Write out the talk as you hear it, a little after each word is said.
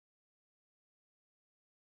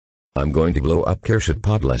I'm going to blow up Kierszek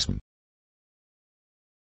pod Lasem.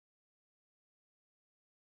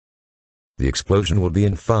 The explosion will be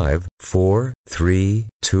in 5, 4, 3,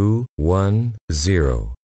 2, 1,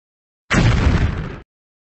 0.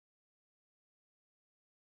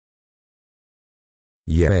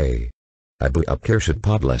 Yay! I blew up Kierszek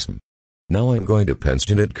pod Lasem. Now I'm going to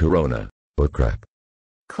pensionate Corona. Oh crap.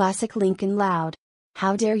 Classic Lincoln Loud.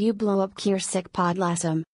 How dare you blow up Kierszek pod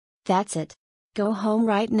Lasem? That's it. Go home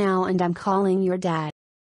right now and I'm calling your dad.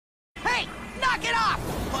 Hey, knock it off!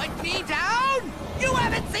 Put me down! You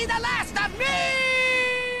haven't seen the last of me!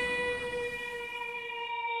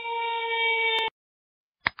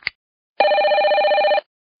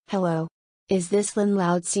 Hello. Is this Lin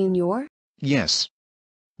Loud Sr.? Yes.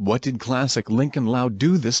 What did Classic Lincoln Loud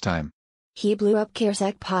do this time? He blew up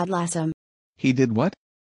Kierszek pod Lasem. He did what?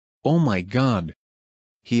 Oh my god.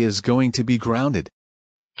 He is going to be grounded.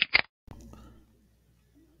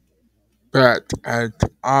 Back at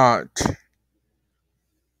art.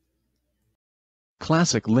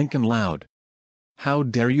 Classic Lincoln Loud. How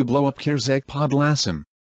dare you blow up Kierszek pod Lasem?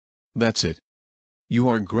 That's it. You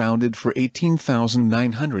are grounded for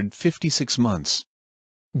 18,956 months.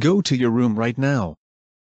 Go to your room right now.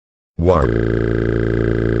 War.